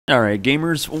Alright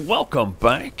gamers, welcome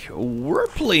back. We're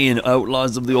playing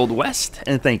Outlaws of the Old West,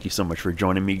 and thank you so much for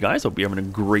joining me, guys. Hope you're having a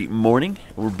great morning.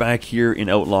 We're back here in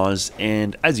Outlaws,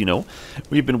 and as you know,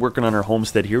 we've been working on our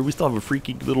homestead here. We still have a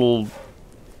freaky little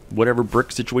whatever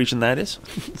brick situation that is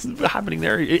happening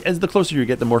there. As the closer you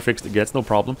get, the more fixed it gets, no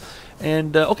problem.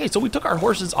 And okay, so we took our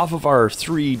horses off of our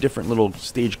 3 different little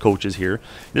stage coaches here.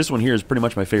 This one here is pretty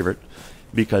much my favorite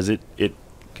because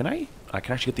I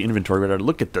can actually get the inventory right.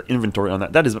 Look at the inventory on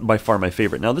that. That is by far my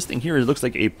favorite. Now this thing here, it looks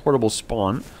like a portable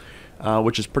spawn,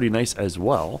 which is pretty nice as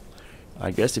well.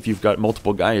 I guess if you've got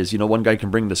multiple guys, you know, one guy can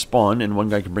bring the spawn and one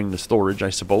guy can bring the storage, I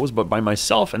suppose. But by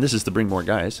myself, and this is to bring more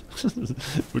guys,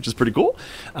 which is pretty cool.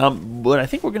 But I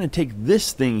think we're going to take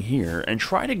this thing here and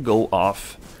try to go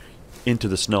off into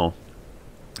the snow.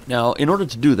 Now, in order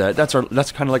to do that, that's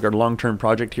kind of like our long-term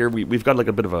project here. We've got like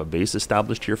a bit of a base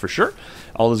established here for sure.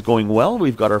 All is going well.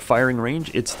 We've got our firing range.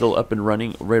 It's still up and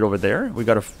running right over there. We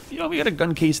got a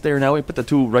gun case there now. We put the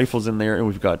 2 rifles in there, and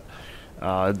we've got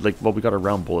we got our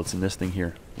round bullets in this thing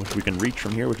here, which we can reach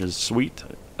from here, which is sweet.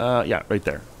 Yeah, right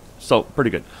there. So pretty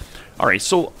good. All right,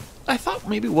 so I thought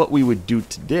maybe what we would do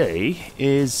today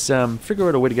is figure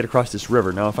out a way to get across this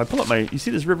river. Now, if I pull up you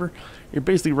see this river? It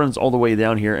basically runs all the way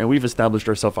down here, and we've established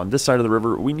ourselves on this side of the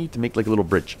river. We need to make like a little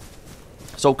bridge.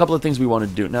 So a couple of things we want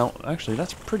to do. Now, actually,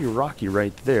 that's pretty rocky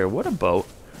right there. What about...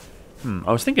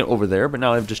 I was thinking over there, but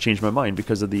now I've just changed my mind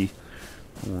because of the...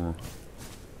 Now,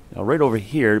 right over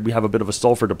here, we have a bit of a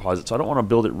sulfur deposit, so I don't want to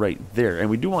build it right there. And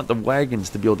we do want the wagons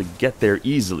to be able to get there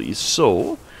easily,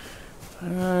 so...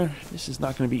 this is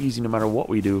not going to be easy no matter what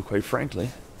we do, quite frankly.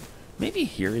 Maybe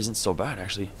here isn't so bad,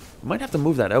 actually. We might have to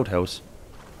move that outhouse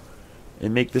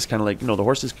and make this kind of like, you know, the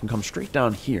horses can come straight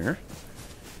down here.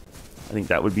 I think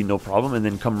that would be no problem, and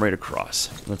then come right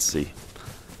across. Let's see.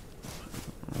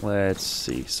 Let's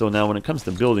see. So now when it comes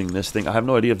to building this thing, I have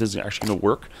no idea if this is actually going to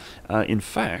work. In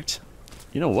fact,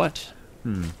 you know what?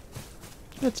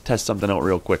 Let's test something out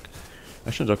real quick. I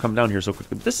shouldn't have come down here so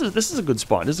quickly. This is a good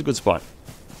spot. This is a good spot.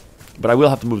 But I will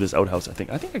have to move this outhouse, I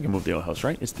think. I think I can move the outhouse,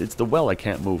 right? It's the well I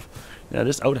can't move. Yeah,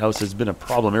 this outhouse has been a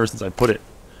problem ever since I put it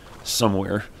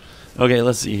somewhere. Okay,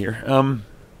 let's see here.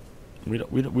 We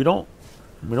don't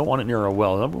want it near our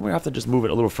well. We have to just move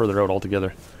it a little further out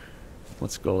altogether.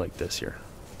 Let's go like this here.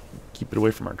 Keep it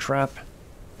away from our trap.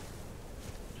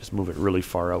 Just move it really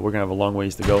far out. We're gonna have a long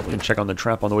ways to go. We can check on the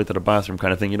trap on the way to the bathroom,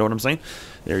 kind of thing. You know what I'm saying?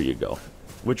 There you go.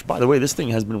 Which, by the way, this thing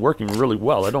has been working really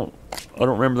well. I don't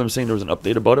remember them saying there was an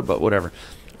update about it, but whatever.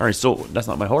 All right, so that's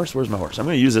not my horse. Where's my horse? I'm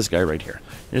going to use this guy right here.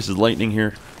 This is lightning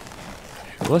here.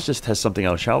 Well, let's just test something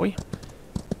out, shall we?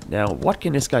 Now, what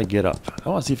can this guy get up? I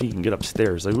want to see if he can get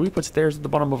upstairs. Like, do we put stairs at the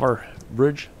bottom of our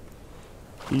bridge?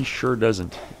 He sure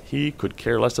doesn't. He could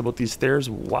care less about these stairs.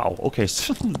 Wow. Okay,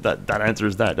 so that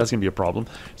answers that. That's going to be a problem.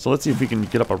 So let's see if we can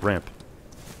get up a ramp.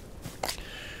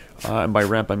 And by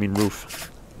ramp, I mean roof.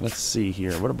 Let's see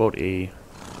here. What about a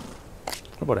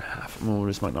half? Oh,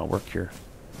 this might not work here.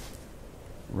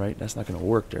 Right? That's not going to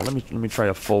work there. Let me try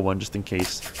a full one just in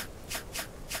case.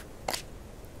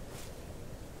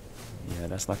 Yeah,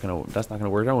 that's not gonna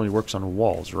work. It only works on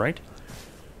walls, right?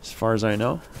 As far as I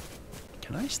know.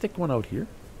 Can I stick one out here?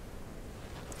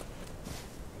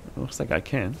 It looks like I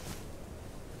can.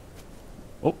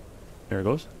 Oh, there it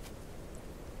goes.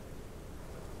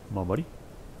 Come on, buddy.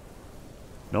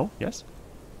 No? Yes?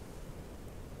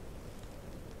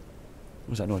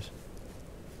 What's that noise?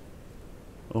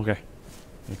 Okay.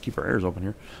 Keep our ears open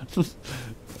here.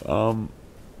 Oh,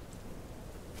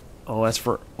 that's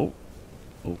for... Oh.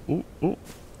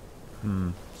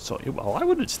 So, why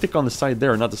would it stick on the side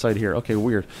there and not the side here? Okay,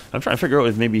 weird. I'm trying to figure out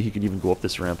if maybe he could even go up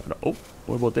this ramp. Oh,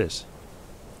 what about this?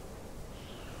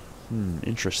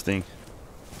 Interesting.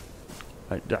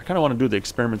 I kind of want to do the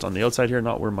experiments on the outside here,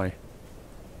 not where my...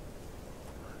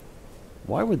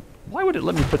 Why would it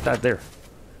let me put that there?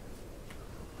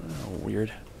 Oh,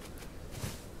 weird.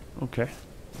 Okay.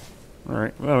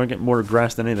 Alright, well, we're getting more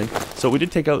grass than anything. So we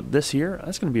did take out this here.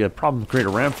 That's going to be a problem to create a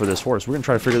ramp for this horse. We're going to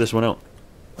try to figure this one out.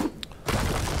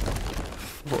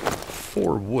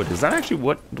 4 wood. Is that actually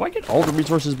what... Do I get all the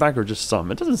resources back or just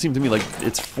some? It doesn't seem to me like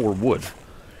it's 4 wood.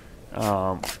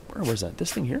 Where's that?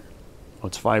 This thing here? Oh,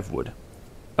 it's 5 wood.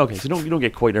 Okay, so you don't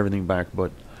get quite everything back,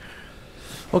 but...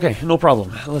 Okay, no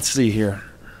problem. Let's see here.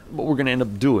 What we're going to end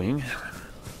up doing...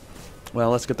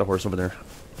 Well, let's get the horse over there.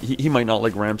 He might not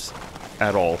like ramps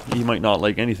at all. He might not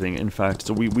like anything, in fact.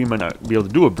 So we might not be able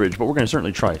to do a bridge, but we're going to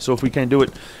certainly try. So if we can't do it,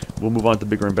 we'll move on to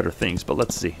bigger and better things. But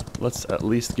let's see. Let's at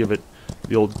least give it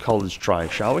the old college try,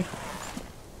 shall we?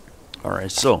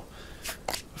 Alright, so.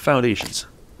 Foundations.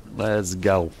 Let's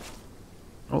go.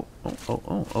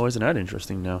 Oh, isn't that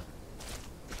interesting now?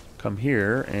 come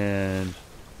here and...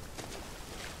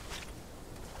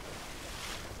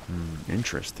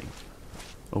 interesting.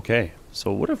 Okay,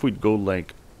 so what if we'd go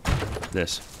like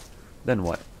this? Then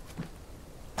what?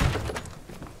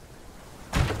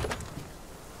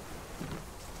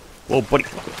 Whoa, buddy.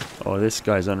 Oh, this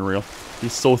guy's unreal.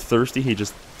 He's so thirsty, he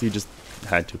just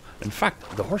had to. In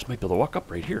fact, the horse might be able to walk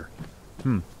up right here.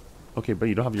 Okay, but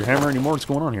you don't have your hammer anymore. What's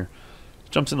going on here?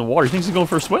 Jumps in the water. He thinks he's going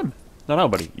for a swim. No,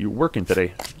 buddy. You're working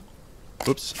today.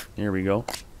 Oops. Here we go.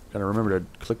 Gotta remember to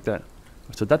click that.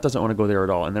 So that doesn't want to go there at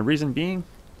all. And the reason being...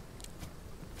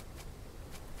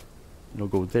 it'll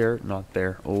go there, not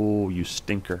there. Oh, you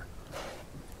stinker.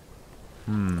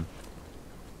 And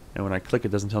when I click,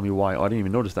 it doesn't tell me why. Oh, I didn't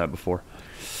even notice that before.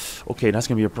 Okay, that's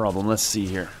going to be a problem. Let's see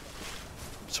here.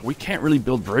 So we can't really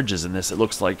build bridges in this, it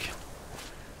looks like.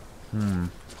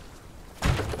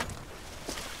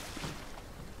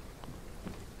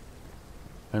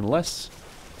 Unless...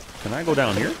 can I go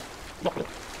down here?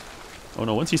 Oh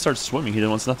no, once he starts swimming, he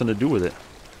wants nothing to do with it.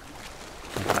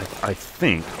 I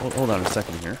think... hold on a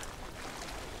second here.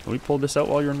 Can we pull this out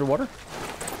while you're underwater?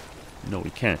 No, we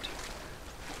can't.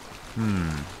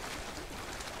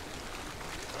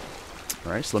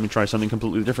 Alright, so let me try something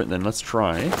completely different then. Let's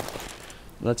try...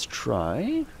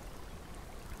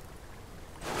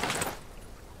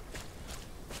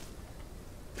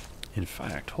 In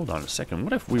fact, hold on a second.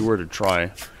 What if we were to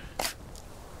try...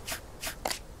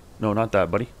 no, not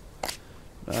that, buddy.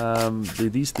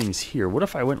 These things here. What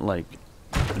if I went like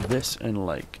this and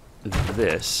like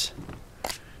this,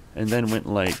 and then went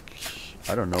like,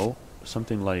 I don't know,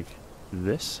 something like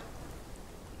this?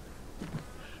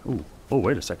 Ooh. Oh,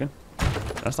 wait a second.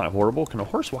 That's not horrible. Can a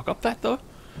horse walk up that, though?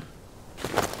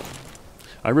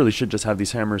 I really should just have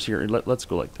these hammers here. Let's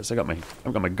go like this. I've got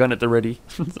my gun at the ready.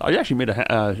 I actually made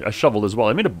a shovel as well.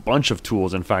 I made a bunch of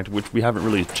tools, in fact, which we haven't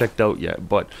really checked out yet,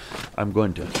 but I'm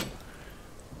going to.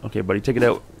 Okay, buddy, take it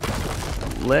out.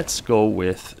 Let's go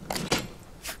with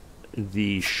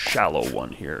the shallow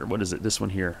one here. What is it? This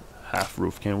one here. Half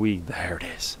roof. Can we? There it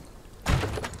is.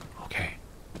 Okay.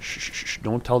 Shh.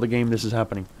 Don't tell the game this is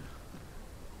happening.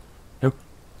 No.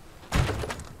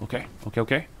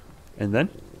 Okay. And then?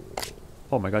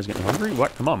 Oh, my guy's getting hungry?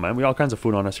 What? Come on, man. We got all kinds of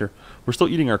food on us here. We're still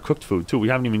eating our cooked food, too. We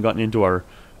haven't even gotten into our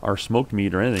smoked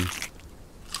meat or anything.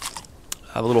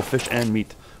 I have a little fish and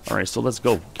meat. Alright, so let's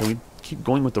go. Can we keep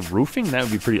going with the roofing? That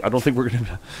would be pretty... I don't think we're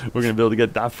gonna be able to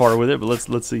get that far with it, but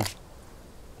let's see.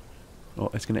 Oh,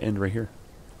 it's gonna end right here,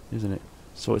 isn't it?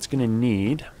 So it's gonna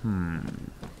need...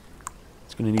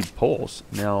 It's gonna need poles.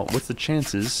 Now, what's the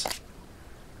chances...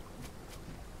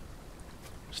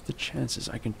 what's the chances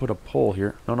I can put a pole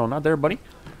here? No, not there, buddy.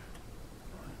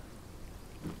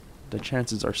 The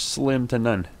chances are slim to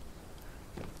none.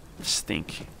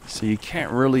 Stink. So you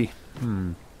can't really...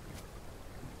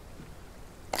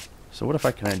 So what if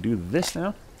can I do this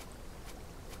now?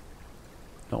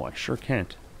 No, I sure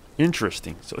can't.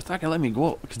 Interesting. So it's not going to let me go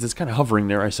out because it's kind of hovering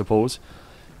there, I suppose.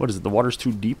 What is it? The water's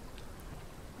too deep?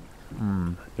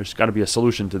 There's got to be a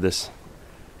solution to this.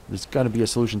 There's got to be a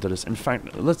solution to this. In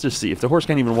fact, let's just see. If the horse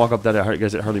can't even walk up that, I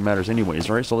guess it hardly matters anyways,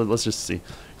 right? So let's just see.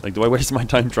 Like, do I waste my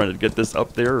time trying to get this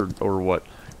up there or what?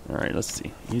 Alright, let's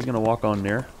see. He's going to walk on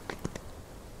there.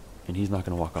 And he's not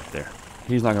going to walk up there.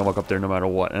 He's not going to walk up there no matter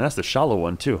what. And that's the shallow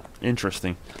one, too.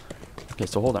 Interesting. Okay,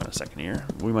 so hold on a second here.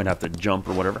 We might have to jump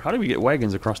or whatever. How do we get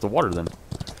wagons across the water, then?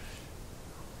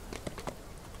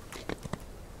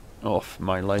 Oh,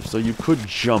 my life. So you could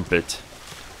jump it,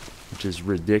 which is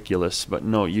ridiculous. But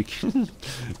no, you can...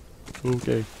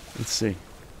 Okay, let's see.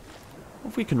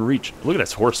 If we can reach... Look at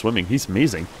this horse swimming. He's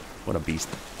amazing. What a beast.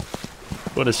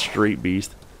 What a straight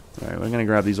beast. Alright, I'm going to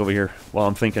grab these over here while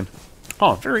I'm thinking.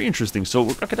 Oh, very interesting.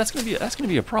 So, okay, that's gonna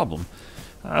be a problem.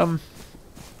 Because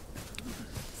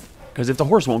if the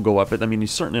horse won't go up it, I mean,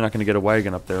 he's certainly not gonna get a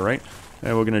wagon up there, right?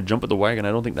 And we're gonna jump at the wagon. I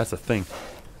don't think that's a thing.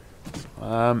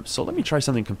 So let me try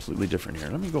something completely different here.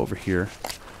 Let me go over here.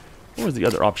 What was the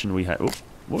other option we had? Oh,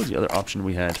 what was the other option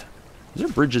we had? Is there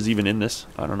bridges even in this?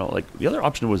 I don't know. Like, the other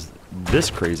option was this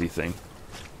crazy thing.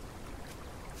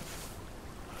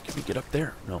 Can we get up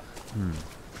there? No.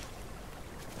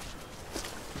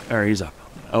 Alright, he's up.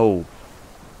 Oh.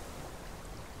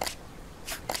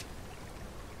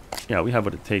 Yeah, we have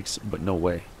what it takes, but no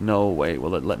way. No way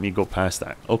will it let me go past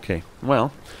that. Okay,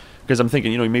 well, because I'm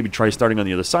thinking, you know, maybe try starting on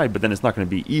the other side, but then it's not going to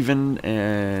be even,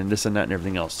 and this and that and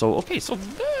everything else. So, okay, so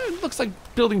it looks like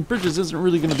building bridges isn't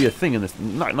really going to be a thing in this.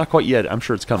 Not quite yet. I'm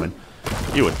sure it's coming.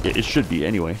 It should be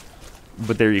anyway.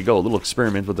 But there you go, a little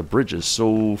experiment with the bridges.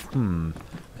 So,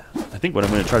 I think what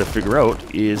I'm going to try to figure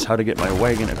out is how to get my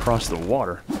wagon across the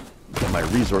water. Get my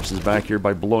resources back here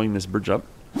by blowing this bridge up.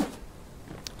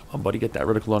 on, buddy. Get that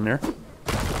reticle on there.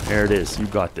 There it is. You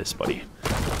got this, buddy.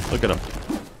 Look at him.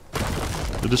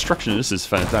 The destruction of this is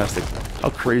fantastic. How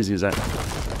crazy is that?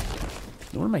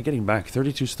 What am I getting back?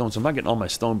 32 stones. I'm not getting all my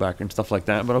stone back and stuff like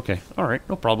that, but okay. Alright,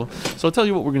 no problem. So I'll tell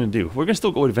you what we're going to do. We're going to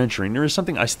still go adventuring. There is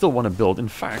something I still want to build. In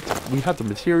fact, we have the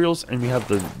materials and we have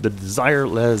the desire.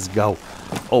 Let's go.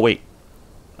 Oh, wait.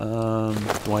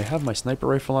 Do I have my sniper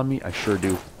rifle on me? I sure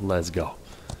do. Let's go.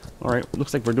 Alright,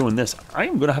 looks like we're doing this. I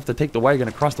am going to have to take the wagon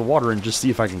across the water and just see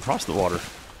if I can cross the water.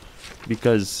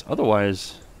 Because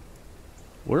otherwise,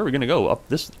 where are we going to go? Up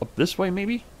this way,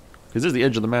 maybe? Because this is the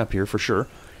edge of the map here, for sure.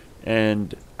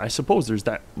 And I suppose there's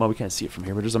that. Well, we can't see it from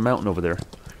here, but there's a mountain over there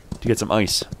to get some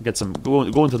ice. Get some. Go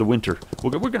into the winter.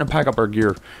 We're gonna pack up our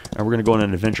gear and we're gonna go on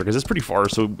an adventure because it's pretty far,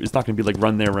 so it's not gonna be like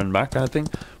run there, run back kind of thing.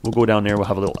 We'll go down there. We'll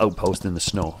have a little outpost in the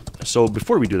snow. So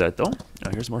before we do that, though,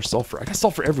 here's more sulfur. I got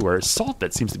sulfur everywhere. It's salt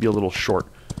that seems to be a little short.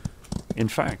 In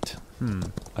fact,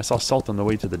 I saw salt on the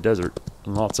way to the desert.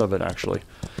 Lots of it, actually.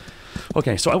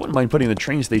 Okay, so I wouldn't mind putting the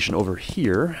train station over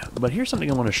here, but here's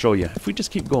something I want to show you. If we just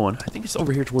keep going, I think it's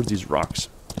over here towards these rocks.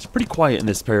 It's pretty quiet in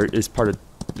this part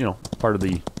of, part of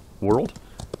the world,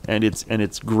 and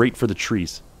it's great for the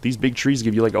trees. These big trees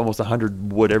give you like almost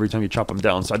 100 wood every time you chop them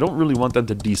down, so I don't really want them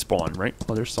to despawn, right?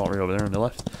 Oh, there's salt right over there on the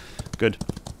left. Good.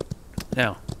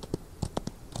 Now,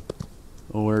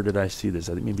 where did I see this?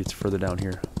 I think maybe it's further down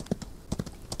here.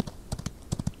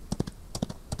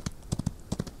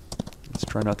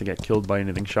 Try not to get killed by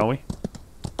anything, shall we?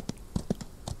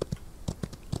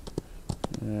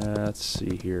 Let's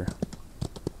see here.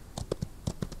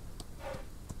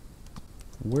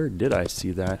 Where did I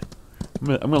see that?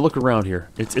 I'm gonna look around here.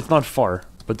 It's not far,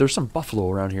 but there's some buffalo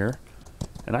around here,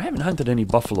 and I haven't hunted any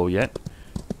buffalo yet.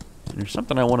 And there's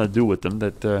something I want to do with them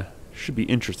that should be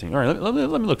interesting. All right, let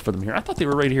me look for them here. I thought they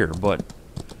were right here, but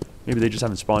maybe they just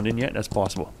haven't spawned in yet. That's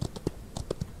possible.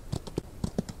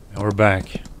 And we're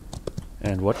back.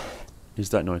 And what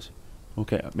is that noise?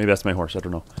 Okay, maybe that's my horse. I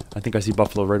don't know. I think I see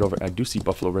buffalo right over. I do see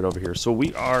buffalo right over here. So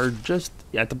we are just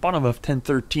at the bottom of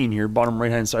 1013 here, bottom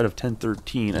right-hand side of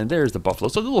 1013, and there's the buffalo.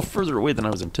 So a little further away than I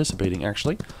was anticipating,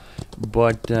 actually.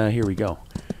 But here we go.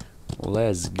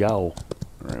 Let's go. All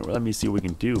right, well, let me see what we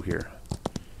can do here.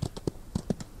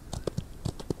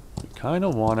 We kind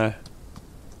of wanna.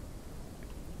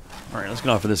 All right, let's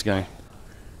go for this guy.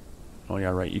 Oh yeah,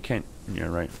 right. You can't. Yeah,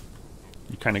 right.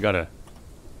 You kind of gotta.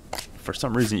 For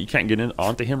some reason, you can't get in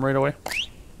onto him right away.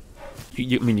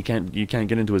 I mean, you can't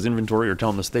get into his inventory or tell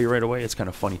him to stay right away. It's kind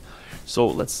of funny. So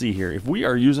let's see here. If we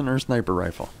are using our sniper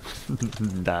rifle,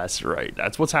 that's right.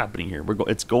 That's what's happening here.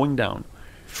 It's going down.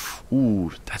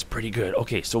 Ooh, that's pretty good.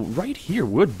 Okay, so right here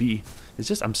would be. It's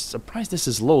just I'm surprised this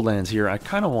is lowlands here. I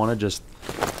kind of want to just.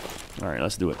 All right,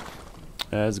 let's do it.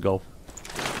 Let's go.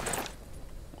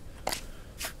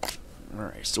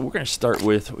 Alright, so we're going to start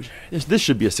with, this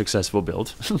should be a successful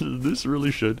build. This really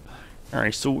should.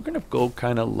 Alright, so we're going to go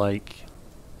kind of like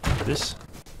this.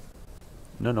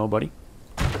 No, buddy.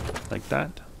 Like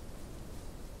that.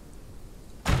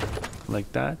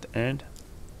 Like that, and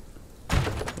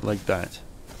like that.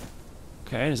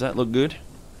 Okay, does that look good?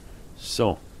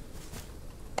 So,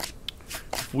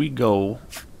 if we go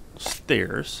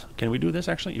stairs, can we do this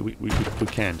actually? We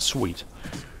can, sweet.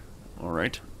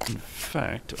 Alright. In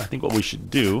fact, I think what we should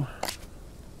do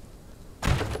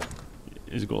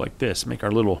is go like this. Make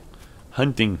our little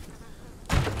hunting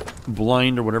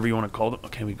blind or whatever you want to call it.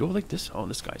 Okay, we go like this. Oh,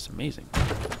 this guy's amazing.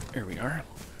 There we are.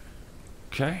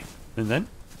 Okay, and then.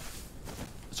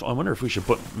 So I wonder if we should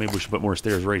maybe we should put more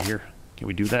stairs right here. Can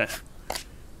we do that?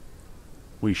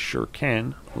 We sure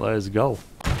can. Let's go.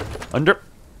 Under.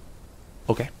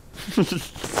 Okay.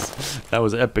 That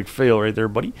was an epic fail right there,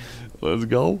 buddy. Let's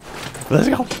go. Let's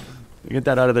go. Get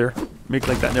that out of there. Make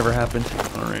like that never happened.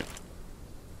 Alright.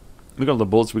 Look at all the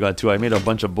bullets we got too. I made a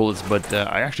bunch of bullets, but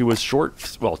I actually was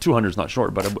short. Well, 200 is not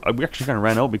short, but we actually kind of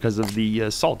ran out because of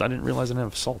the salt. I didn't realize I didn't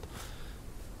have salt.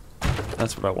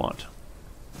 That's what I want.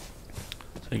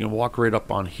 So you can walk right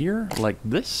up on here like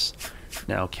this.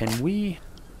 Now, can we...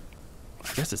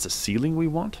 I guess it's a ceiling we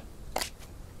want.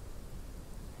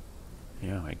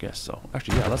 Yeah, I guess so.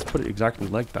 Actually, yeah, let's put it exactly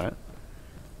like that.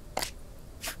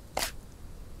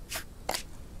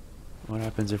 What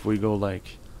happens if we go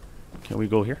like... Can we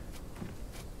go here?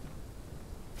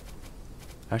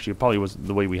 Actually, it probably was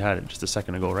the way we had it just a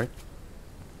second ago, right?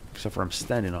 Except for I'm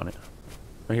standing on it.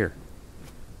 Right here.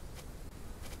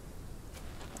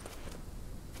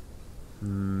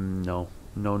 No.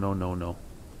 No.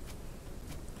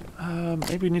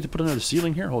 Maybe we need to put another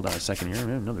ceiling here. Hold on a second here.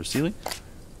 Another ceiling.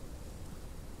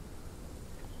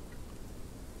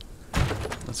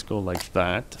 Let's go like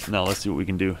that. Now let's see what we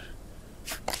can do.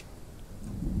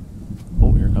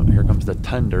 a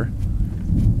tender.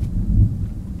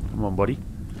 Come on, buddy.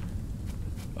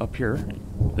 Up here.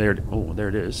 There. Oh, there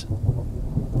it is.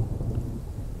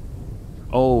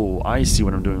 Oh, I see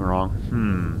what I'm doing wrong.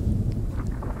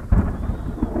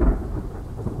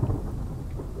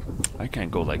 I can't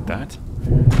go like that.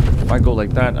 If I go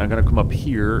like that, I'm gonna come up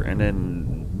here, and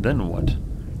then what?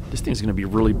 This thing's gonna be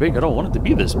really big. I don't want it to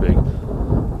be this big.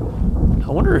 I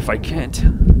wonder if I can't.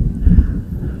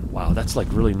 Wow, that's like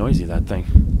really noisy, that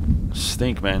thing.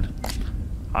 Stink, man.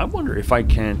 I wonder if I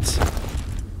can't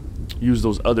use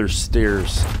those other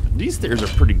stairs. These stairs are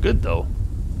pretty good, though.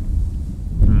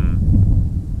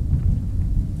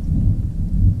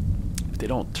 If they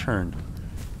don't turn.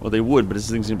 Well, they would, but this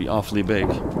thing's gonna be awfully big.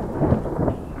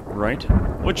 Right?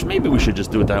 Which maybe we should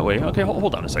just do it that way. Okay,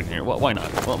 hold on a second here. Why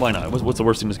not? Why not? What's the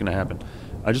worst thing that's going to happen?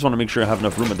 I just want to make sure I have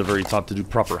enough room at the very top to do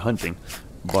proper hunting.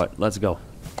 But let's go.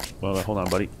 Well, hold on,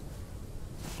 buddy.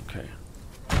 Okay.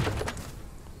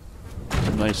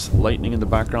 Some nice lightning in the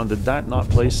background. Did that not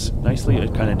place nicely?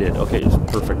 It kind of did. Okay, it's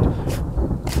perfect.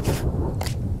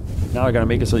 Now I got to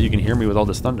make it so you can hear me with all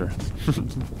this thunder.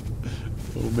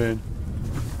 Oh, man.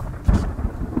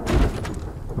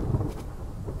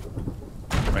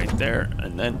 There,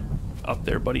 and then up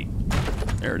there, buddy.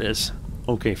 There it is.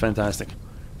 Okay, fantastic.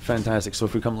 Fantastic. So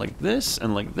if we come like this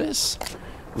and like this,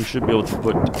 we should be able to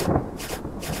put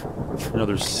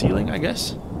another ceiling, I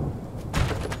guess.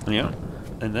 Yeah.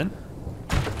 And then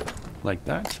like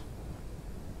that.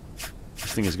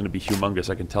 This thing is going to be humongous,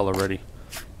 I can tell already.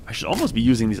 I should almost be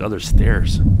using these other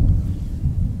stairs.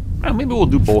 Well, maybe we'll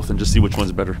do both and just see which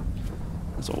one's better.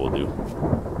 That's what we'll do.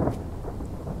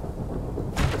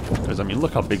 Because, I mean,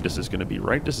 look how big this is going to be,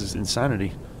 right? This is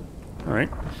insanity. Alright.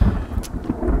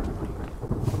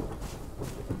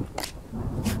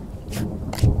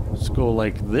 Let's go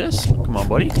like this. Come on,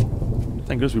 buddy. Thank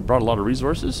goodness we brought a lot of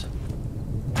resources.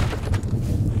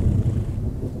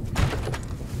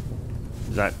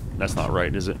 That's not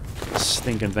right, is it?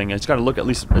 Stinking thing. It's got to look at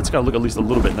least a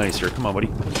little bit nice here. Come on, buddy.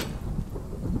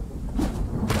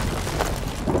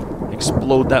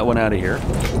 Explode that one out of here.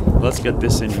 Let's get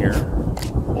this in here.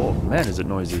 Oh man, is it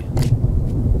noisy.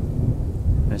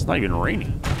 And it's not even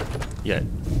raining yet.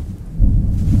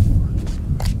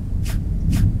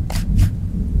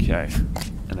 Okay.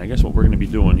 And I guess what we're going to be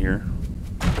doing here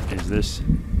is this.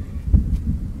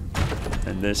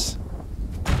 And this.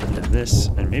 And this.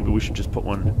 And maybe we should just put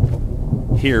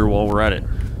one here while we're at it.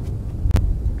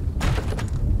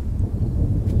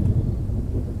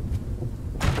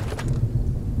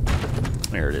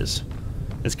 There it is.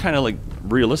 It's kind of like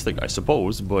realistic, I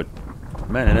suppose, but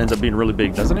man, it ends up being really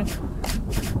big, doesn't it?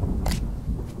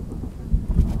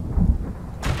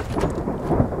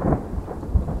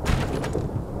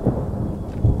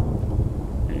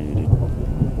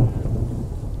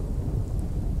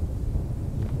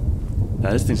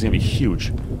 Now this thing's gonna be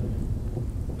huge.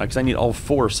 Because I need all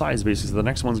four sides basically. So the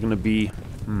next one's gonna be,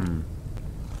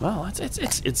 well,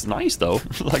 it's nice though.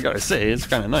 Like I gotta say, it's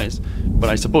kind of nice. But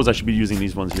I suppose I should be using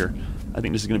these ones here. I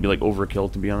think this is going to be like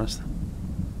overkill, to be honest.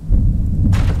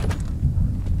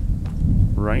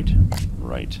 Right?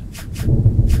 Right.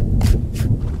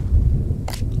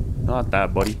 Not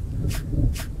that, buddy.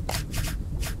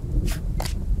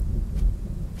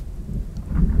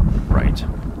 Right.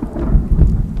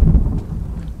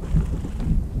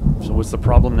 So what's the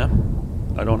problem now?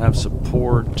 I don't have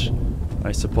support,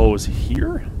 I suppose,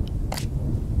 here?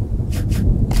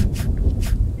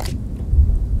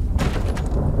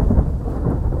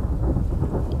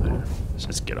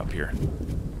 Let's get up here.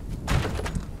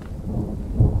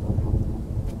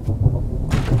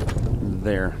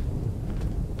 There.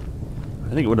 I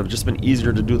think it would have just been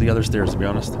easier to do the other stairs, to be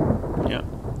honest. Yeah.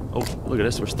 Oh, look at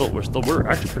this. We're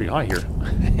actually pretty high here.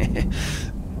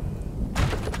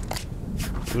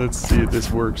 Let's see if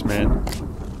this works, man.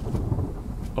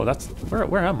 Oh, that's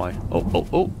where am I?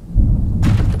 Oh.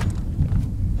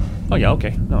 Oh yeah,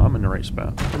 okay. No, I'm in the right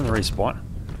spot. I'm in the right spot.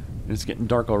 It's getting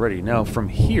dark already. Now from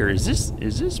here, is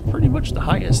this pretty much the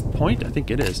highest point? I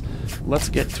think it is. Let's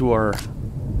get to our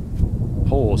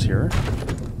holes here.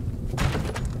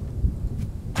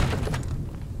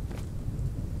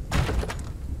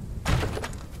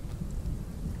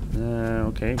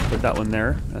 Okay, put that one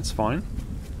there. That's fine.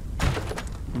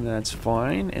 That's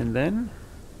fine. And then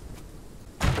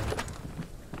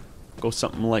go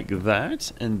something like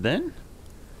that. And then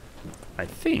I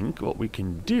think what we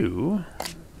can do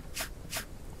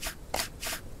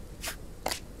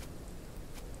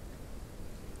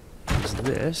is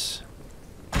this.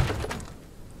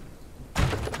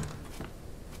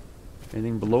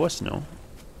 Anything below us? No.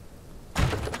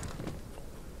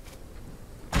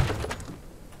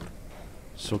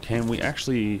 So can we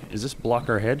actually... Is this block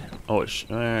our head? Oh, it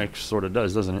sort of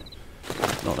does, doesn't it?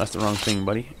 No, that's the wrong thing,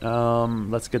 buddy.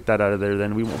 Let's get that out of there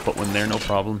then. We won't put one there, no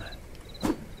problem.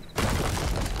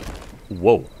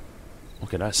 Whoa.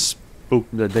 Okay, that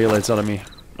spooked the daylights out of me.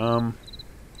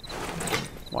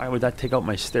 Why would that take out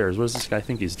my stairs? What does this guy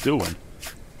think he's doing?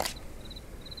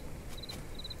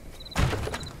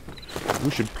 We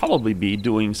should probably be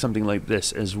doing something like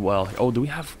this as well. Oh, do we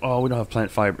have... Oh, we don't have plant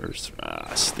fibers.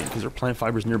 Ah, stink. Is there plant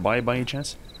fibers nearby by any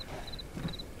chance?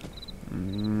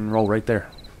 Oh, right there.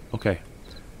 Okay.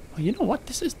 Well, you know what?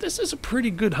 This is a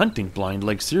pretty good hunting blind.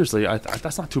 Like, seriously,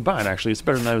 that's not too bad, actually. It's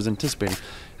better than I was anticipating.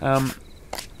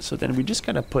 So then we just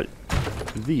gotta put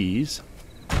these...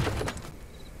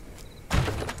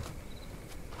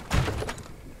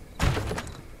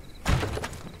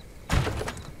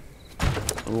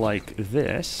 like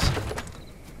this.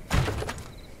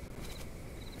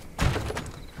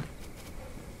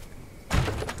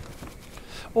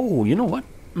 Oh, you know what?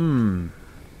 Couldn't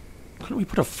we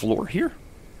put a floor here?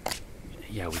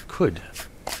 Yeah, we could.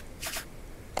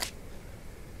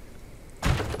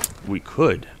 We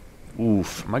could.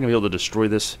 Oof. Am I going to be able to destroy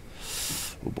this?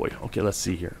 Oh boy. Okay, let's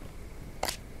see here.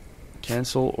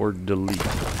 Cancel or delete.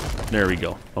 There we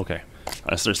go. Okay.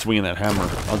 I start swinging that hammer.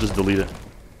 I'll just delete it.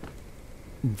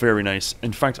 Very nice.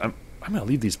 In fact, I'm gonna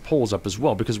leave these poles up as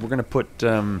well because we're gonna put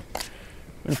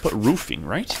roofing,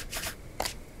 right?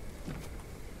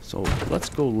 So let's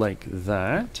go like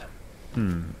that.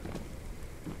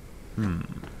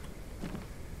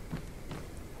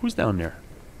 Who's down there?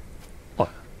 Oh.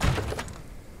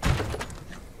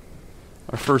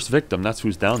 Our first victim, that's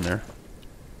who's down there.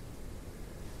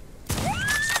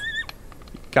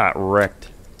 Got wrecked.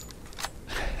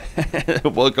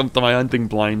 Welcome to my hunting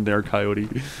blind there, Coyote.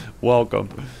 Welcome.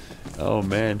 Oh,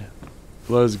 man.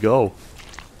 Let's go.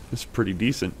 This is pretty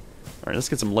decent. Alright, let's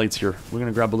get some lights here. We're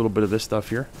going to grab a little bit of this stuff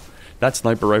here. That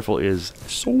sniper rifle is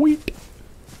sweet.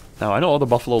 Now, I know all the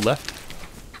buffalo left.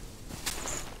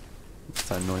 What's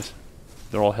that noise?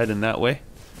 They're all heading that way.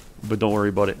 But don't worry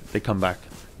about it. They come back.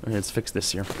 Okay, let's fix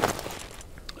this here.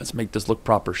 Let's make this look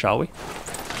proper, shall we?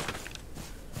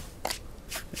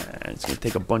 And it's going to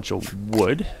take a bunch of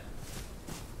wood.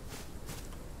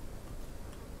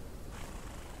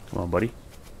 Come on, buddy.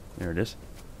 There it is.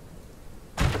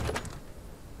 Come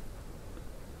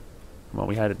on,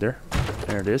 we had it there.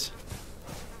 There it is.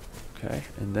 Okay,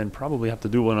 and then probably have to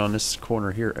do one on this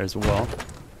corner here as well.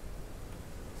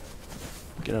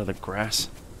 Get out of the grass.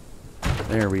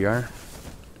 There we are.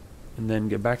 And then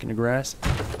get back in the grass.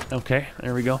 Okay,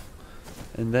 there we go.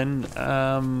 And then,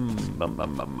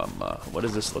 what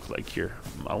does this look like here?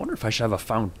 I wonder if I should have a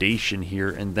foundation here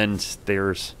and then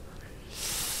stairs.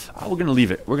 Oh, we're gonna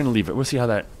leave it. We're gonna leave it. We'll see how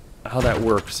that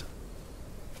works.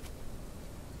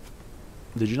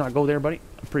 Did you not go there, buddy?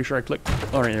 I'm pretty sure I clicked.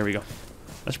 All right, there we go.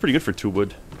 That's pretty good for 2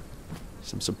 wood.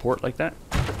 Some support like that.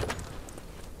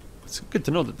 It's good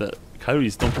to know that the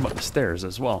coyotes don't come up the stairs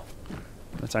as well.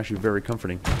 That's actually very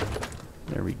comforting.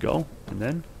 There we go. And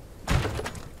then...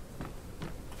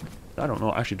 I don't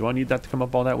know. Actually, do I need that to come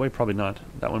up all that way? Probably not.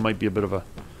 That one might be a bit of a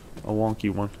wonky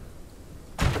one.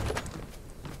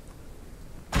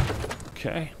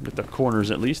 Okay, get the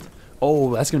corners at least.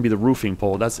 Oh, that's going to be the roofing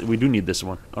pole. We do need this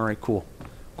one. All right, cool.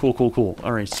 Cool, cool, cool.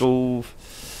 All right, so...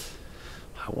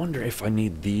 I wonder if I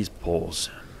need these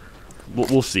poles.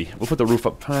 We'll see. We'll put the roof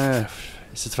up.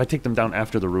 If I take them down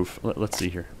after the roof. Let's see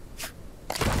here.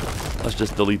 Let's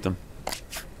just delete them.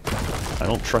 I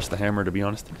don't trust the hammer, to be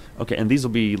honest. Okay, and these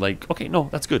will be like... Okay, no,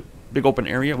 that's good. Big open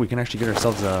area. We can actually get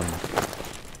ourselves...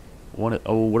 what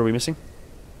are we missing?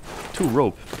 2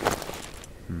 rope.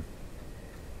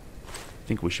 I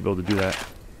think we should be able to do that.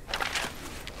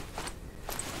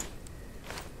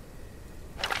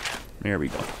 There we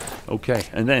go. Okay,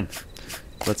 and then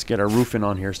let's get our roofing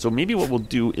on here. So maybe what we'll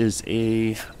do is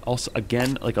also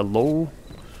again like a low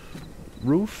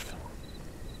roof,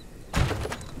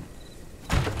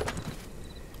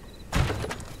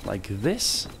 like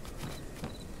this,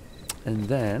 and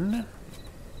then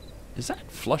is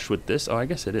that flush with this? Oh, I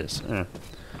guess it is.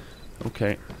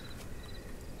 Okay.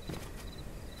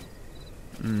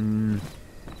 I'm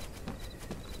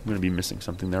gonna be missing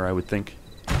something there, I would think.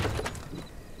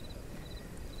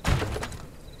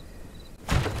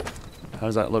 How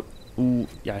does that look? Ooh,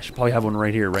 yeah, I should probably have one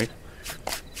right here, right?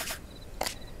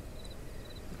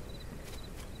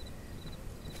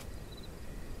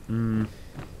 Do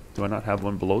I not have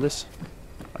one below this?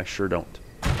 I sure don't.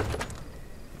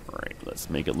 Alright, let's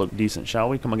make it look decent, shall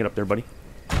we? Come on, get up there, buddy.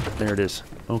 There it is.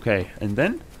 Okay, and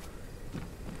then...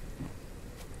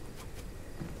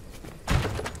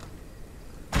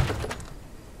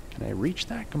 Can I reach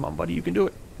that? Come on, buddy, you can do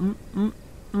it.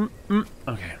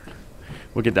 Okay.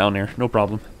 We'll get down there. No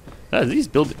problem. These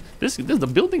the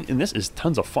building in this is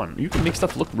tons of fun. You can make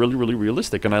stuff look really, really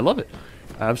realistic, and I love it.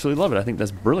 I absolutely love it. I think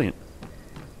that's brilliant.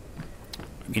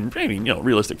 I mean, you know,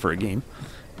 realistic for a game.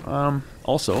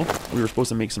 Also, we were supposed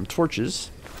to make some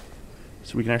torches,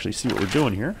 so we can actually see what we're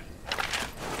doing here.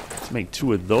 Let's make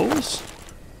 2 of those.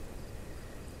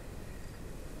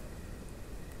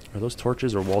 Are those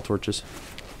torches or wall torches?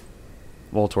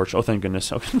 Wall torch. Oh, thank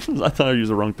goodness. Okay. I thought I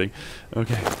used the wrong thing.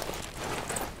 Okay.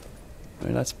 All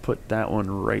right, let's put that one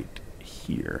right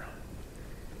here.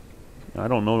 Now, I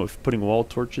don't know if putting wall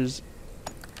torches...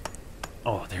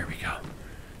 Oh, there we go.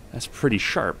 That's pretty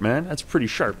sharp, man. That's pretty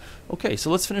sharp. Okay, so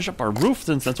let's finish up our roof,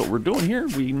 since that's what we're doing here.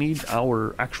 We need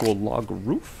our actual log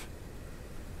roof.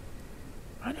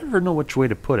 I never know which way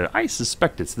to put it. I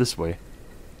suspect it's this way.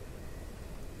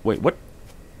 Wait, what?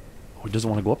 Oh, it doesn't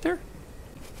want to go up there?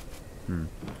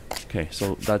 Okay,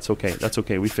 so that's okay. That's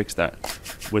okay. We fixed that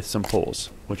with some poles,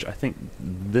 which I think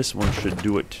this one should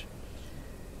do it.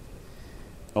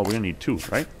 Oh, we're gonna need 2,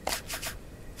 right?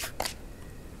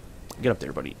 Get up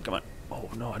there, buddy. Come on. Oh,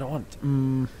 no, I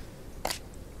don't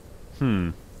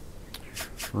want...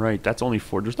 Right, that's only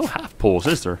 4. There's no half poles,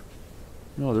 is there?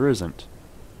 No, there isn't.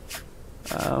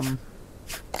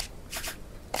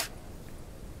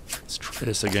 Let's try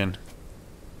this again.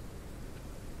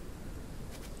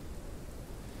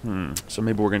 So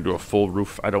maybe we're going to do a full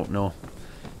roof. I don't know.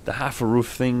 The half a roof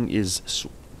thing is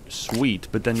sweet,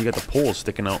 but then you got the poles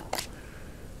sticking out.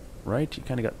 Right? You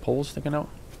kind of got poles sticking out.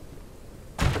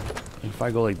 If I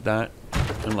go like that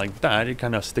and like that, it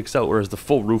kind of sticks out, whereas the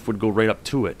full roof would go right up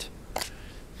to it.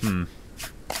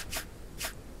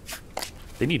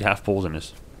 They need half poles in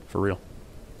this. For real.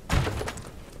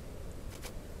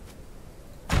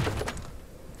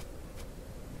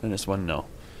 And this one, no.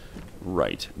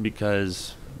 Right,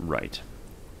 because... Right.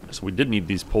 So we did need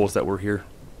these poles that were here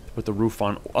to put the roof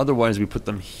on. Otherwise, we put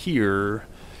them here.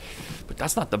 But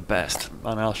that's not the best.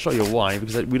 And I'll show you why.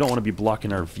 Because we don't want to be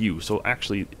blocking our view. So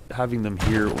actually, having them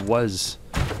here was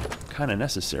kind of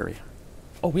necessary.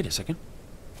 Oh, wait a second.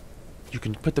 You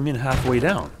can put them in halfway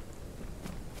down.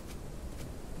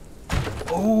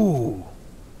 Oh!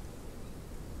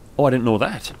 Oh, I didn't know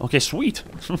that. Okay, sweet.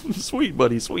 Sweet,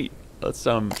 buddy, sweet. Let's,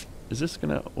 is this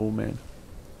gonna... Oh, man.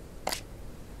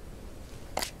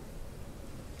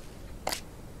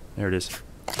 There it is.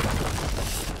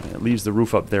 It leaves the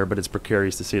roof up there, but it's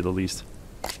precarious to say the least.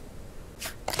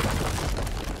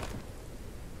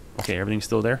 Okay, everything's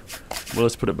still there? Well,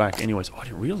 let's put it back anyways. Oh, I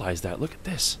didn't realize that. Look at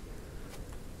this.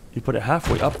 You put it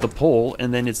halfway up the pole,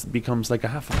 and then it becomes like a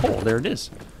half a pole. There it is.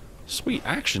 Sweet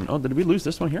action. Oh, did we lose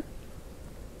this one here?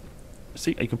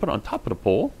 See, you can put it on top of the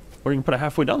pole, or you can put it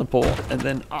halfway down the pole, and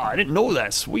then... Ah, I didn't know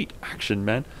that. Sweet action,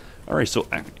 man. Alright, so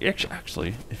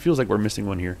actually, it feels like we're missing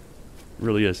one here. It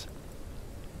really is.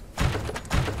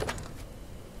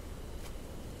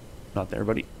 Not there,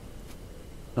 buddy.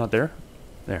 Not there.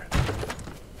 There.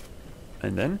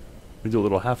 And then we do a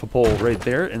little half a pole right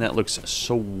there, and that looks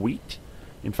sweet.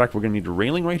 In fact, we're going to need a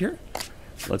railing right here.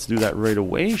 Let's do that right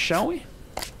away, shall we?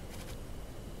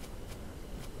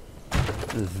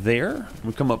 There.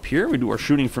 We come up here. We do our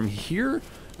shooting from here.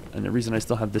 And the reason I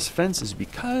still have this fence is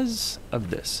because of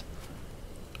this.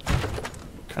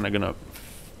 Kind of going to...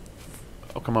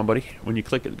 Oh, come on, buddy. When you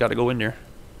click it, got to go in there.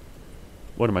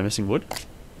 What, am I missing wood?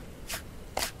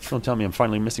 Don't tell me I'm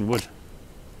finally missing wood.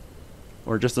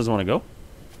 Or it just doesn't want to go?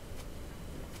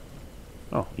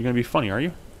 Oh, you're going to be funny, are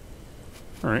you?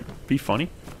 Alright, be funny.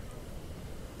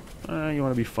 You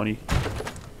want to be funny.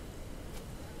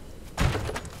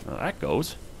 Well, that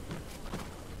goes.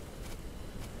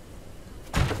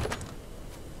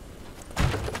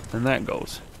 And that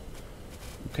goes.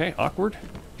 Okay, awkward.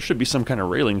 There should be some kind of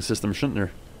railing system, shouldn't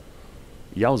there?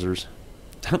 Yowzers.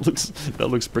 That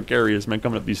looks precarious, man,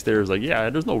 coming up these stairs. Like, yeah,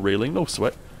 there's no railing, no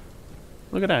sweat.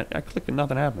 Look at that. I click and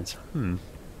nothing happens.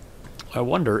 I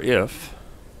wonder if...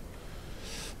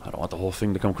 I don't want the whole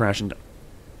thing to come crashing down.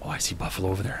 Oh, I see buffalo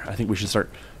over there. I think we should start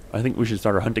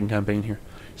our hunting campaign here.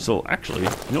 So, actually,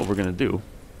 you know what we're going to do?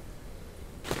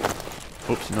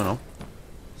 Oops, no.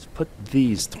 Let's put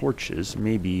these torches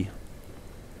maybe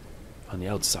on the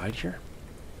outside here.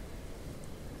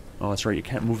 Oh, that's right. You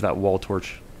can't move that wall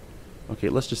torch. Okay,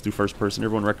 let's just do first person.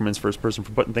 Everyone recommends first person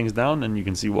for putting things down, and you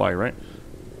can see why, right?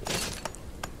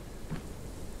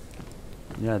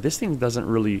 Yeah, this thing doesn't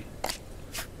really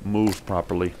move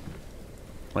properly.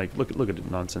 Like, look at it,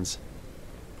 nonsense.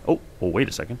 Oh, wait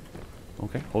a second.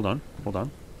 Okay, hold on.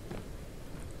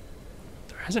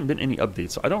 There hasn't been any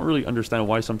updates, so I don't really understand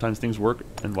why sometimes things work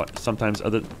and what sometimes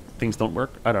other things don't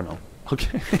work. I don't know.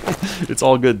 Okay, it's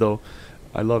all good though.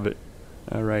 I love it.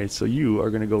 Alright, so you are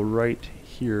going to go right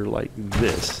here like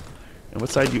this. And what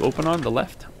side do you open on? The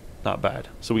left? Not bad.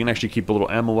 So we can actually keep a little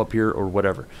ammo up here or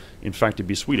whatever. In fact, it'd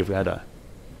be sweet if we had a...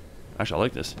 Actually, I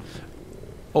like this.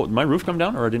 Oh, did my roof come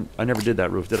down? Or I never did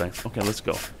that roof, did I? Okay, let's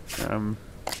go.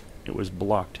 It was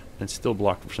blocked. It's still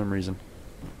blocked for some reason.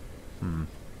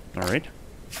 Alright.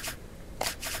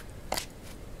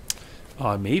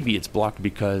 Maybe it's blocked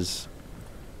because...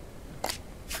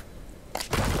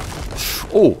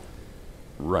 Oh!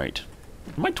 Right.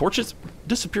 My torches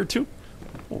disappeared too?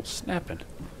 Oh, snapping.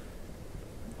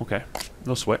 Okay.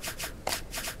 No sweat.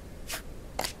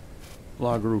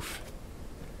 Log roof.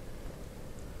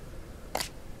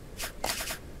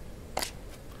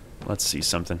 Let's see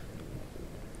something.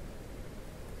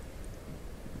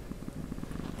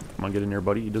 Come on, get in there,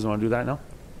 buddy. He doesn't want to do that now?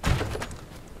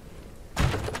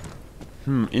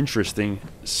 Interesting.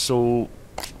 So,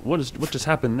 what just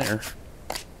happened there?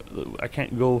 I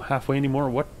can't go halfway anymore?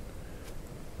 What?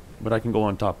 But I can go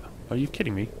on top. Are you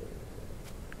kidding me?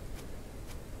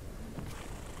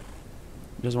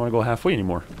 He doesn't want to go halfway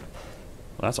anymore.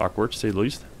 Well, that's awkward, to say the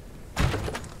least.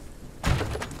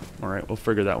 Alright, we'll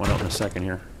figure that one out in a second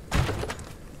here.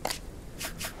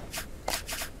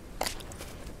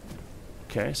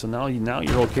 Okay, so now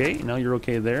you're okay. Now you're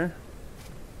okay there.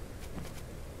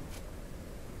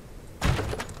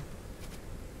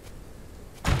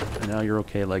 And now you're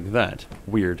okay like that.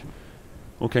 Weird.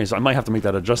 Okay, so I might have to make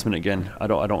that adjustment again. I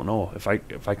don't know if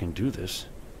I can do this.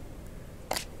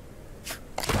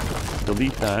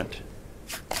 Delete that.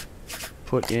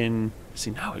 Put in.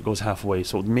 See, now it goes halfway.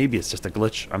 So maybe it's just a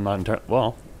glitch. I'm not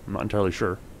entirely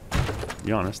sure. To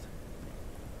be honest.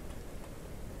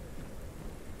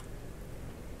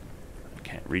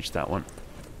 Can't reach that one.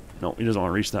 No, he doesn't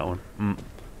want to reach that one.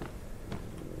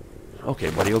 Okay,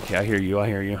 buddy. Okay, I hear you. I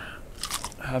hear you.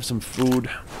 Have some food.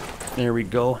 There we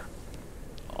go.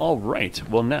 Alright,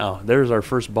 well now, there's our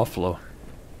first buffalo.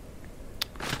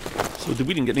 So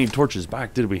we didn't get any torches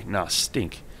back, did we? Nah,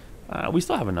 stink. We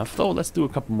still have enough, though. Let's do a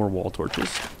couple more wall torches.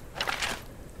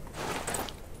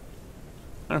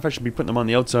 I don't know if I should be putting them on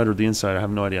the outside or the inside. I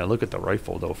have no idea. Look at the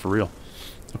rifle, though, for real.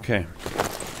 Okay.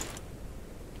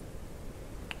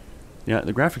 Yeah,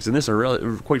 the graphics in this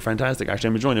are quite fantastic. Actually,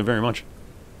 I'm enjoying it very much.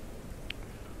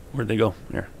 Where'd they go?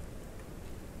 There.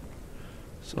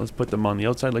 So let's put them on the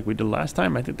outside like we did last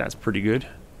time. I think that's pretty good.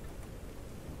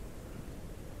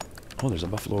 Oh, there's a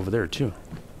buffalo over there too.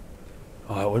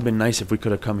 Oh, it would have been nice if we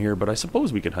could have come here, but I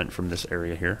suppose we could hunt from this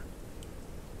area here.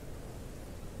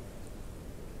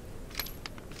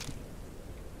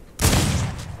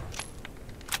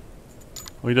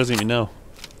 Oh, he doesn't even know.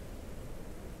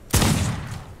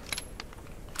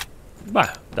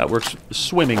 Bah, that works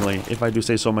swimmingly, if I do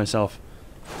say so myself.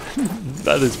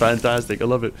 That is fantastic. I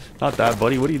love it. Not that,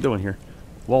 buddy. What are you doing here?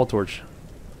 Wall torch.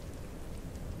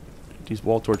 These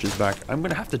wall torches back. I'm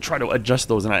gonna have to try to adjust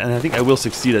those, and I think I will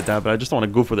succeed at that. But I just don't want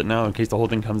to go for it now in case the whole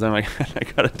thing comes down. I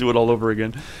gotta do it all over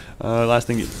again. Last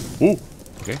thing. Ooh.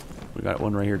 Okay. We got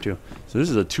one right here too. So this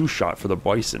is a 2-shot for the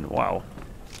bison. Wow.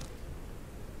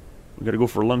 We gotta go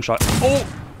for a lung shot. Oh.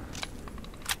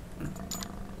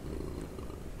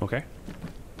 Okay.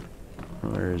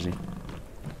 Where is he?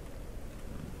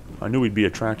 I knew we'd be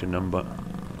attracting them, but...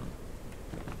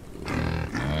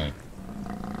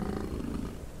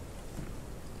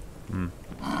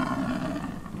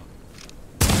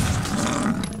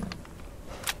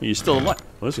 He's still alive.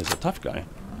 Well, this guy's a tough guy.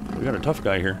 We got a tough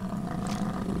guy here.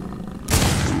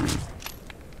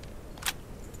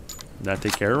 Did that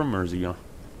take care of him, or is he gone?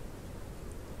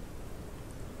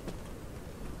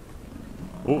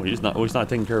 Oh, he's not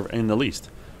taking care of it in the least.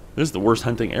 This is the worst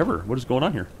hunting ever. What is going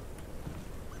on here?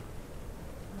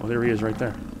 Oh, there he is right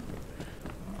there.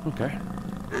 Okay.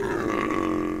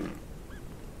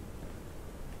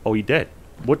 Oh, he dead.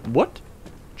 What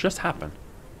just happened?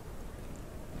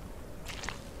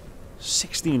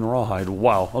 16 rawhide.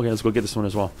 Wow. Okay, let's go get this one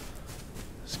as well.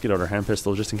 Let's get out our hand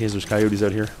pistol just in case there's coyotes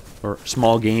out here. Or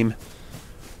small game.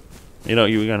 You know,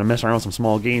 you gotta mess around with some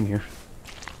small game here.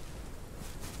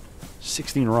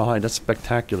 16 rawhide. That's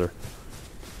spectacular.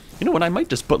 You know what? I might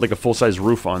just put like a full-size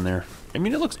roof on there. I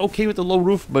mean, it looks okay with the low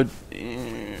roof, but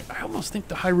I almost think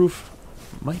the high roof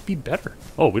might be better.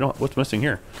 Oh, we don't. What's missing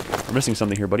here? We're missing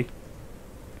something here, buddy.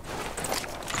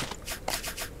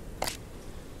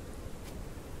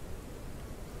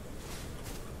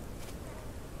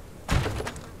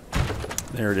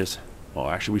 There it is. Oh,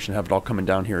 actually, we should have it all coming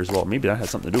down here as well. Maybe that has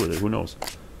something to do with it. Who knows?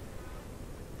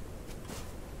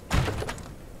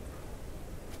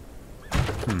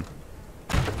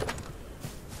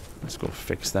 Let's go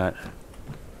fix that.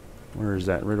 Where is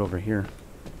that? Right over here.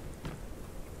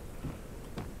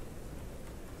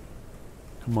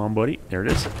 Come on, buddy. There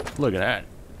it is. Look at that.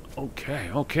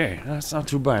 Okay, okay. That's not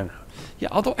too bad. Yeah,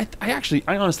 although I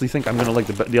honestly think I'm gonna like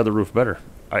the other roof better.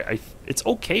 It's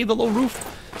okay, the low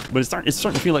roof, but it's starting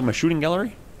to feel like my shooting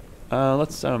gallery.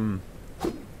 Let's what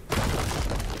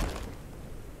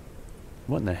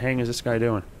in the hang is this guy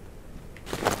doing?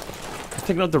 He's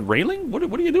taking out the railing? What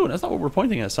are you doing? That's not what we're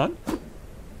pointing at, son.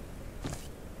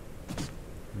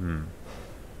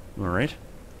 All right.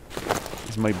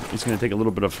 It's gonna take a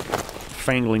little bit of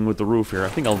fangling with the roof here. I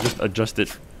think I'll just adjust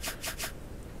it.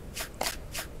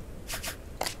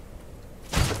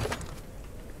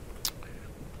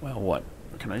 Well, what?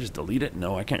 Can I just delete it?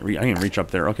 No, I can't. I can't reach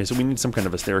up there. Okay, so we need some kind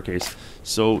of a staircase.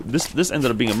 So this ended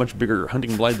up being a much bigger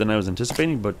hunting blind than I was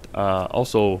anticipating, but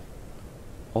also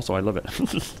I love it.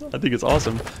 I think it's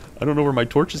awesome. I don't know where my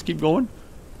torches keep going.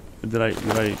 Did I?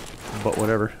 But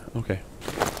whatever. Okay,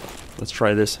 let's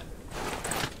try this.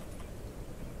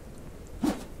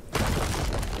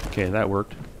 Okay, that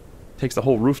worked. Takes the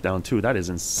whole roof down too. That is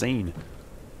insane.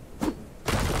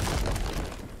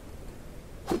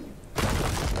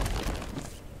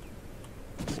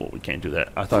 Well, we can't do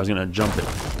that. I thought I was gonna jump it.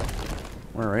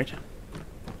 All right.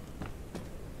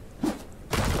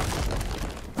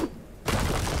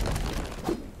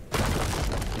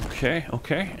 Okay,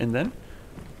 okay, and then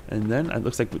it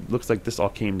looks like this all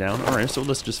came down. All right, so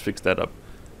let's just fix that up.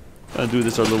 Do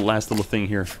this our last little thing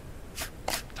here.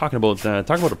 Talking about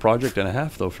a project and a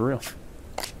half though, for real.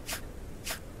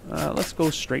 Let's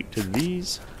go straight to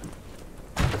these.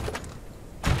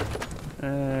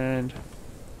 And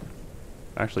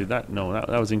actually, that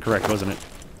was incorrect, wasn't it?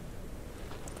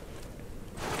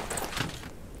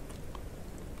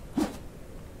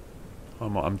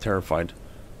 I'm terrified.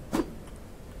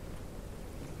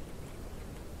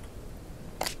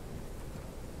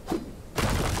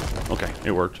 Okay,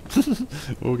 it worked.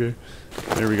 Okay,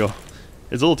 there we go.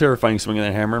 It's a little terrifying swinging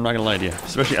that hammer, I'm not gonna lie to you.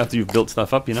 Especially after you've built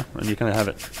stuff up, you know, and you kind of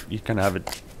have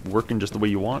it working just the way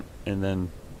you want, and then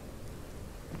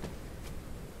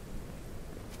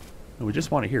we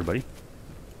just want it here, buddy.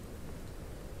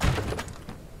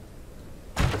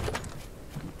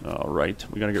 All right,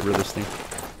 we gotta get rid of this thing.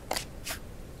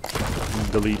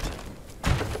 Delete.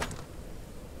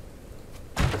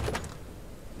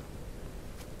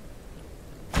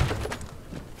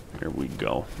 There we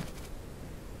go.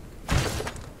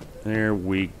 There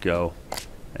we go.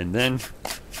 And then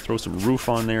throw some roof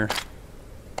on there.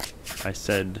 I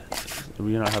said, do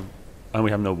we not have... Oh,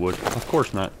 we have no wood. Of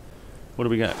course not. What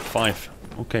do we got? 5.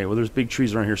 Okay, well there's big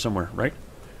trees around here somewhere, right?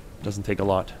 Doesn't take a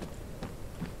lot.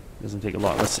 Doesn't take a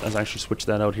lot. Let's actually switch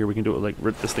that out here. We can do it like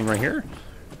this thing right here.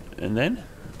 And then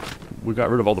we got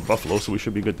rid of all the buffalo, so we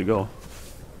should be good to go.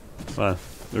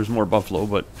 There's more buffalo,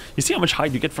 but you see how much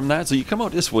hide you get from that? So you come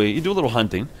out this way, you do a little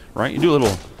hunting, right? You do a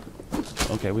little...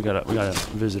 Okay, we got a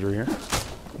visitor here.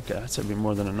 Okay, that should be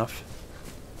more than enough.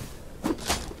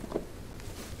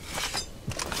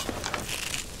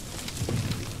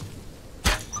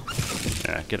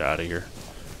 Yeah, get out of here.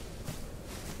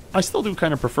 I still do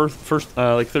kind of prefer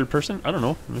like third person. I don't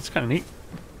know. It's kind of neat.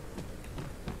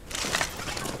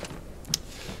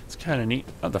 It's kind of neat.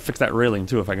 I'll have to fix that railing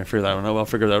too if I can figure that one out. I'll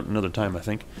figure that out another time, I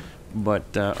think.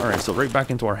 But all right, so right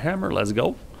back into our hammer. Let's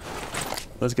go.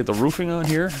 Let's get the roofing on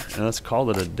here, and let's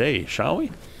call it a day, shall we?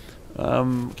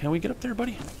 Can we get up there,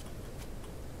 buddy?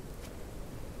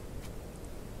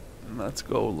 Let's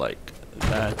go like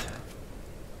that.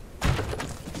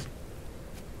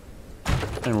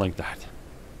 And like that.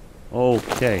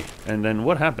 Okay, and then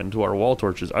what happened to our wall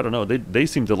torches? I don't know. They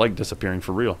seem to like disappearing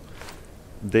for real.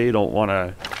 They don't want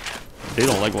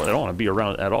to be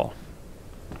around at all.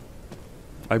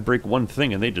 I break one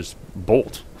thing and they just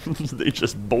bolt. They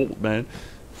just bolt, man.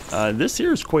 This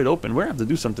here is quite open. We're gonna have to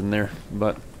do something there,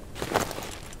 but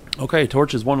okay,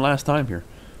 torches one last time here.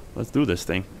 Let's do this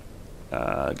thing.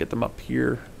 Get them up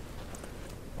here.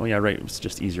 Oh yeah, right. It's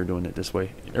just easier doing it this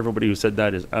way. Everybody who said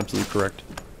that is absolutely correct.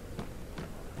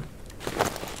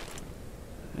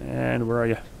 And where are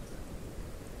you?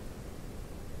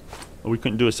 Oh, we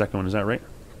couldn't do a second one. Is that right?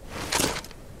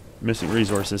 Missing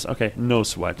resources. Okay, no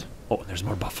sweat. Oh, there's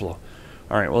more buffalo.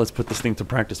 All right, well, let's put this thing to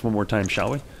practice one more time,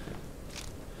 shall we?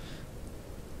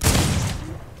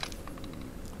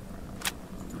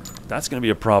 That's going to be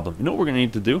a problem. You know what we're going to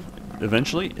need to do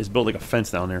eventually is build like a fence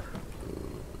down there.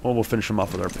 Well, we'll finish him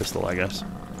off with our pistol, I guess.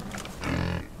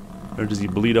 Or does he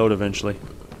bleed out eventually?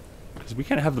 Because we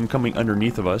can't have them coming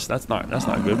underneath of us. That's not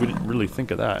good. We didn't really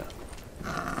think of that.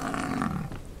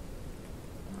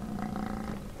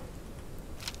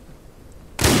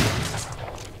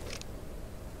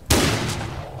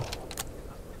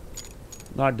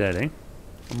 Not dead, eh?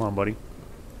 Come on, buddy.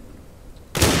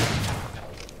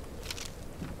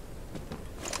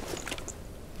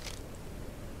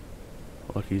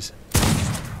 Look,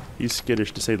 he's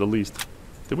skittish to say the least.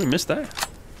 Did we miss that?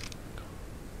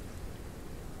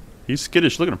 He's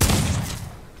skittish. Look at him.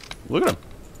 Look at him.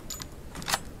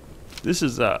 This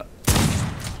is there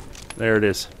it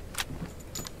is.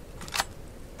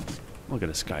 Look at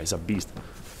this guy. He's a beast.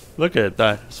 Look at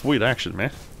that. Sweet action,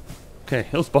 man. Okay,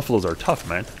 those buffaloes are tough,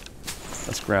 man.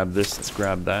 Let's grab this. Let's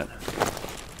grab that.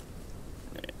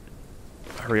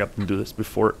 Hurry up and do this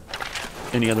before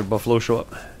any other buffalo show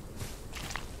up.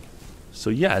 So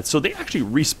yeah, so they actually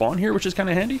respawn here, which is kind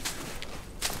of handy.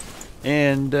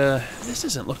 And this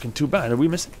isn't looking too bad. Are we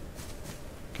missing?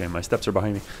 Okay, my steps are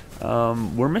behind me.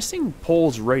 We're missing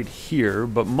poles right here,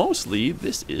 but mostly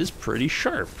this is pretty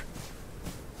sharp.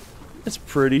 It's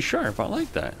pretty sharp. I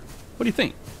like that. What do you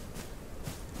think?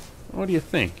 What do you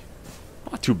think?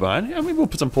 Not too bad. Yeah, maybe we'll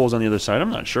put some poles on the other side. I'm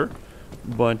not sure.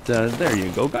 But there you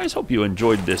go, guys. Hope you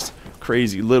enjoyed this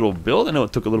crazy little build. I know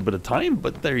it took a little bit of time,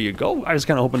 but there you go. I was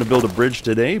kind of hoping to build a bridge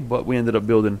today, but we ended up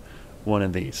building one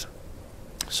of these.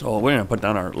 So we're going to put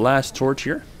down our last torch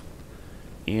here.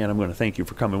 And I'm going to thank you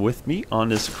for coming with me on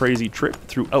this crazy trip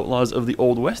through Outlaws of the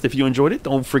Old West. If you enjoyed it,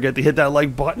 don't forget to hit that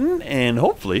like button. And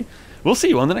hopefully, we'll see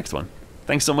you on the next one.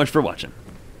 Thanks so much for watching.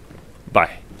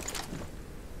 Bye.